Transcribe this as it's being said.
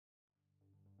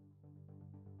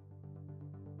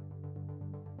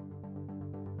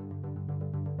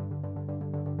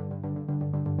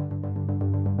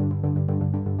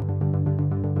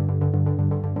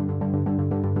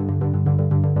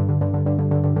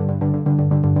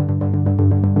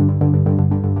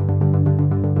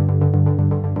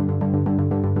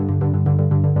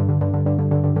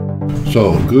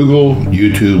So Google,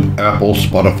 YouTube, Apple,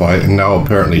 Spotify, and now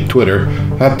apparently Twitter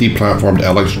have deplatformed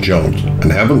Alex Jones, and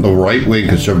haven't the right-wing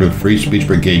conservative free speech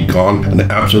brigade gone and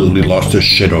absolutely lost their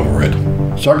shit over it.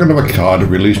 Sargon of Akkad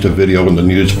released a video when the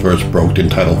news first broke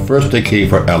entitled First They Came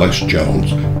for Alex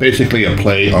Jones, basically a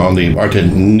play on the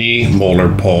Martin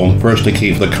Niemöller poem First They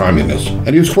Came for the Communists, and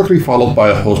he was quickly followed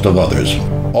by a host of others,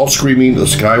 all screaming the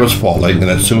sky was falling and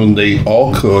that soon they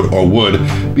all could or would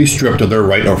be stripped of their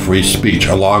right of free speech,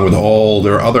 along with all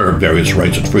their other various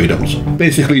rights and freedoms.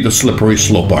 Basically the slippery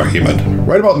slope argument.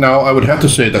 Right about now, I would have to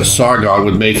say that Sargon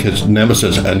would make his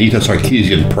nemesis Anita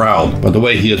Sarkeesian proud by the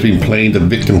way he has been playing the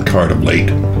victim card of late.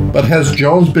 But has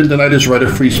Jones been denied his right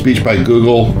of free speech by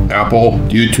Google, Apple,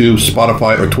 YouTube,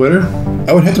 Spotify, or Twitter?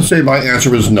 I would have to say my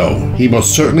answer is no. He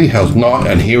most certainly has not,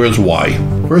 and here is why.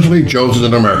 Firstly, Jones is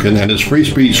an American, and his free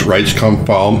speech rights come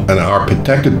from and are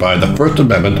protected by the First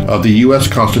Amendment of the U.S.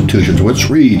 Constitution, which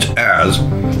reads as,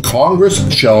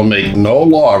 Congress shall make no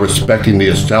law respecting the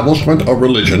establishment of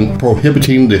religion,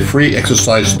 prohibiting the free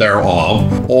exercise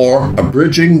thereof, or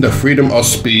abridging the freedom of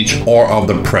speech or of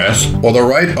the press, or the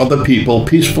right of the people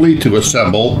peacefully to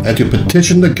assemble and to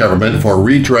petition the government for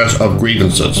redress of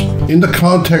grievances. In the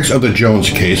context of the Jones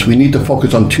case, we need to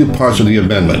focus on two parts of the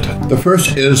amendment. The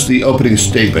first is the opening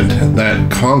statement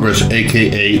that Congress,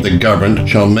 aka the government,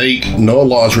 shall make no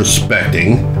laws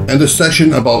respecting, and the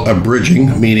section about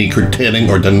abridging, meaning curtailing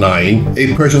or denying,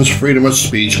 a person's freedom of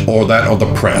speech or that of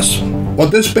the press.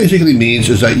 What this basically means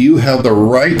is that you have the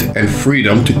right and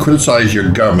freedom to criticize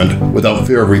your government without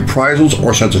fear of reprisals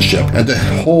or censorship, and to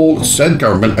hold said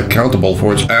government accountable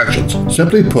for its actions.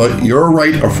 Simply put, your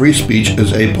right of free speech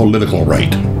is a political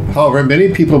right. However,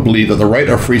 many people believe that the right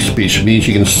of free speech means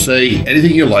you can say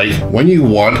anything you like, when you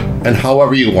want, and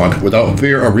however you want, without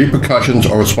fear of repercussions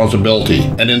or responsibility.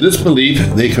 And in this belief,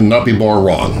 they cannot be more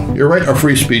wrong. Your right of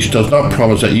free speech does not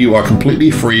promise that you are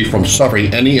completely free from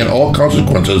suffering any and all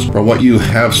consequences from what you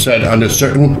have said under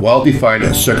certain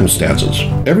well-defined circumstances.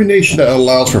 Every nation that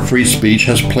allows for free speech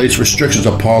has placed restrictions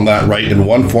upon that right in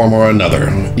one form or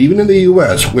another. Even in the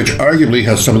U.S., which arguably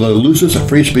has some of the loosest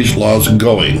free speech laws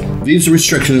going. These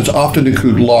restrictions often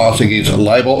include laws against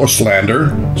libel or slander,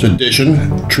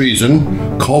 sedition,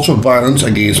 treason, calls for violence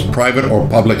against private or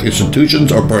public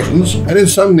institutions or persons, and in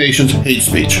some nations, hate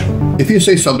speech. If you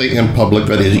say something in public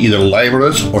that is either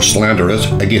libelous or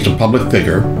slanderous against a public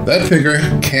figure, that figure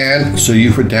can sue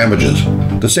you for damages.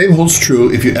 The same holds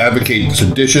true if you advocate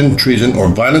sedition, treason, or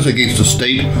violence against the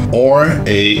state or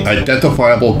an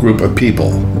identifiable group of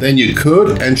people. Then you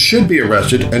could and should be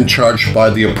arrested and charged by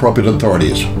the appropriate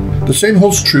authorities. The same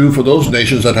holds true for those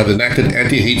nations that have enacted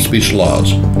anti-hate speech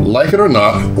laws. Like it or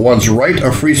not, one's right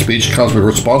of free speech comes with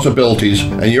responsibilities,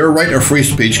 and your right of free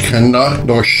speech cannot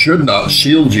nor should not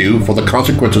shield you from the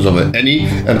consequences of any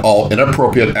and all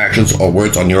inappropriate actions or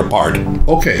words on your part.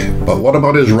 Okay, but what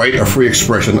about his right of free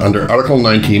expression under Article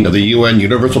 19 of the UN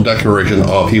Universal Declaration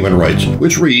of Human Rights,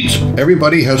 which reads,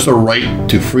 everybody has the right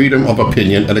to freedom of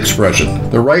opinion and expression.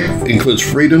 The right includes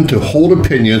freedom to hold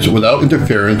opinions without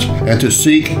interference and to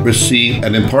seek, receive,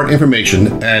 and impart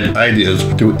information and ideas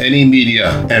through any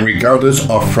media and regardless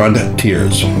of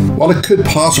frontiers. While it could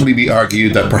possibly be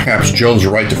argued that perhaps Jones'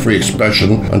 right to free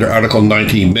expression under Article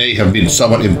 19 may have been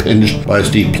somewhat impinged by his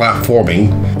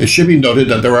deplatforming, it should be noted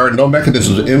that there are no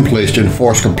mechanisms in place to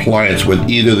enforce compliance with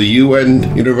either the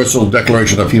UN Universal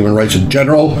Declaration of Human Rights in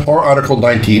general or Article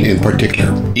 19 in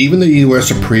particular. Even the U.S.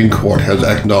 Supreme Court has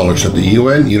acknowledged that the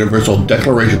UN Universal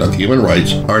Declaration of Human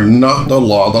Rights are not the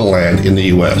law of the land in the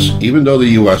U.S., even though the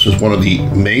U.S. was one of the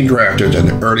main drafters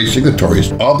and early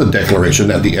signatories of the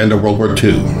Declaration at the end of World War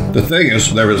II. The thing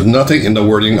is, there is nothing in the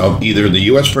wording of either the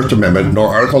U.S. First Amendment nor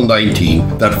Article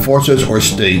 19 that forces or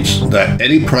states that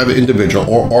any private individual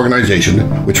or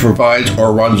organization which provides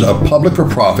or runs a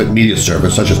public-for-profit media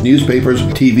service such as newspapers,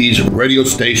 TVs, radio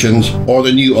stations, or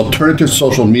the new alternative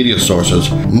social media sources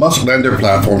must lend their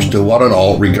platforms to one and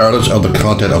all regardless of the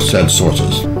content of said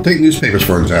sources. Take newspapers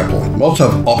for example. Most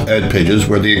have op-ed pages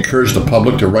where they encourage the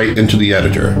public to write into the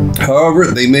editor. However,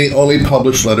 they may only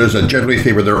publish letters that generally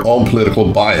favor their own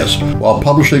political bias, while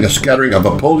publishing a scattering of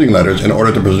opposing letters in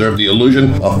order to preserve the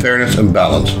illusion of fairness and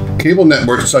balance. Cable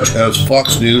networks such as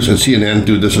Fox News and CNN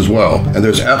do this as well, and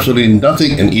there's absolutely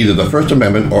nothing in either the First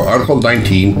Amendment or Article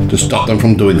 19 to stop them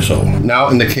from doing so. Now,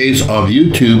 in the case of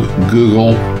YouTube,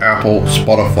 Google, Apple,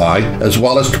 Spotify, as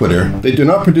well as Twitter, they do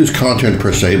not produce content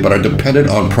per se, but are dependent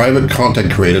on private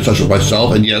content creators such as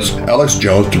myself and yes, Alex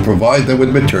Jones, to provide them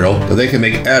with material that they can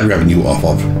make ad revenue off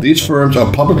of. These firms are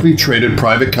of publicly traded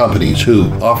private companies who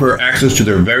offer access to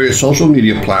their various social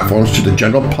media platforms to the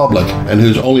general public and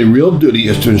whose only real duty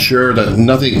is to ensure that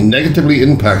nothing negatively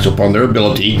impacts upon their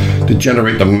ability to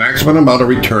generate the maximum amount of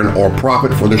return or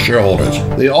profit for the shareholders.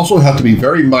 They also have to be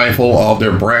very mindful of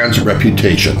their brand's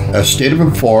reputation. As stated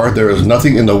before, there is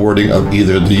nothing in the wording of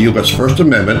either the U.S. First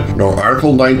Amendment nor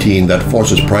Article 19 that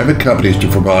forces private companies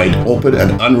to provide open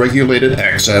and unregulated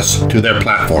access to their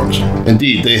platforms.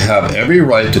 Indeed, they have every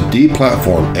right to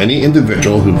deplatform any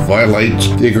individual who violates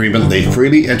the agreement they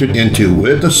freely entered into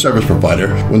with the service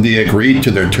provider when they agreed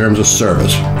to their terms of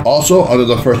service. Also, under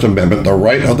the First Amendment, the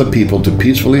right of the people to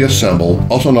peacefully assemble,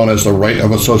 also known as the right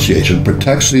of association,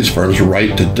 protects these firms'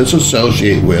 right to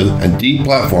disassociate with and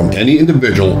deplatform any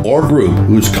individual or group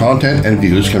whose content and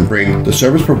views can bring the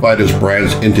service provider's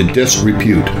brands into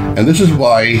disrepute. And this is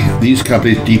why these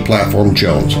companies deplatformed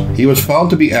Jones. He was found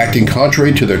to be acting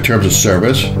contrary to their terms of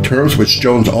service, terms which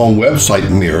Jones' own website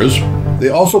mirrors. They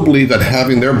also believe that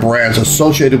having their brands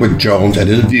associated with Jones and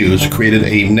his views created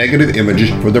a negative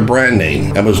image for their brand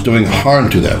name and was doing harm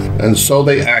to them, and so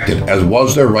they acted, as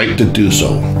was their right to do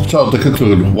so. So, to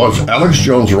conclude, was Alex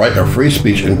Jones' right of free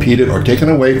speech impeded or taken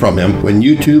away from him when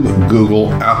YouTube,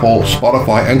 Google, Apple,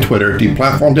 Spotify, and Twitter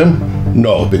deplatformed him?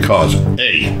 No, because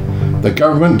A. The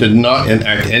government did not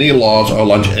enact any laws or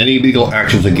launch any legal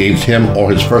actions against him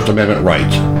or his First Amendment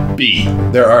rights. B.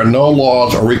 There are no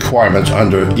laws or requirements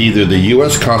under either the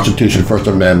U.S. Constitution First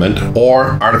Amendment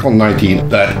or Article 19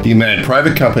 that demand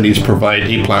private companies provide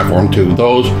a platform to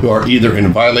those who are either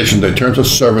in violation of the terms of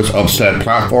service of said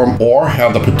platform or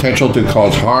have the potential to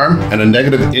cause harm and a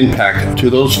negative impact to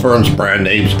those firms' brand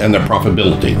names and their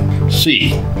profitability.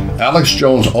 C. Alex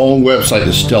Jones' own website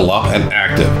is still up and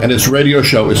active, and its radio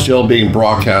show is still being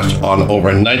broadcast on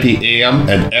over 90 AM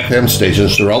and FM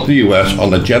stations throughout the U.S. on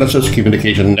the Genesis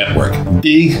Communication Network.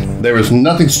 D. There is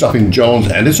nothing stopping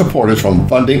Jones and his supporters from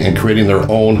funding and creating their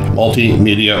own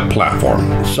multimedia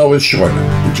platform. So in short,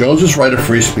 Jones' right of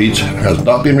free speech has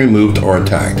not been removed or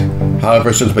attacked.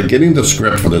 However, since beginning the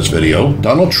script for this video,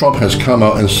 Donald Trump has come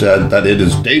out and said that it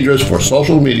is dangerous for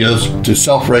social medias to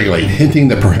self-regulate, hinting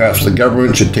that perhaps the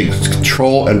government should take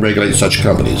control and regulate such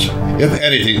companies. If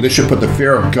anything, this should put the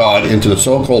fear of God into the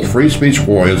so-called free speech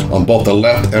warriors on both the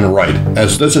left and right,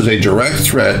 as this is a direct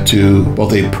threat to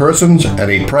both a person's and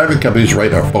a private company's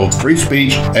right of both free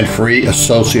speech and free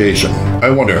association. I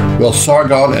wonder, will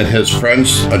Sargon and his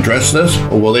friends address this,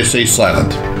 or will they stay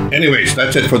silent? Anyways,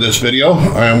 that's it for this video.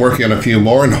 I am working on a few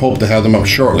more and hope to have them up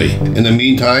shortly. In the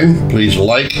meantime, please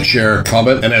like, share,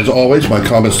 comment, and as always, my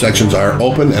comment sections are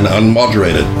open and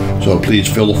unmoderated. So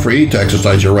please feel free to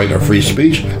exercise your right of free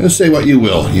speech and say what you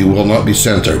will. You will not be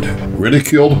censored,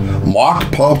 ridiculed,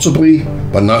 mocked possibly,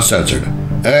 but not censored.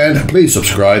 And please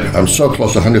subscribe. I'm so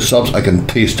close to 100 subs I can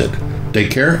taste it. Take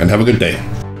care and have a good day.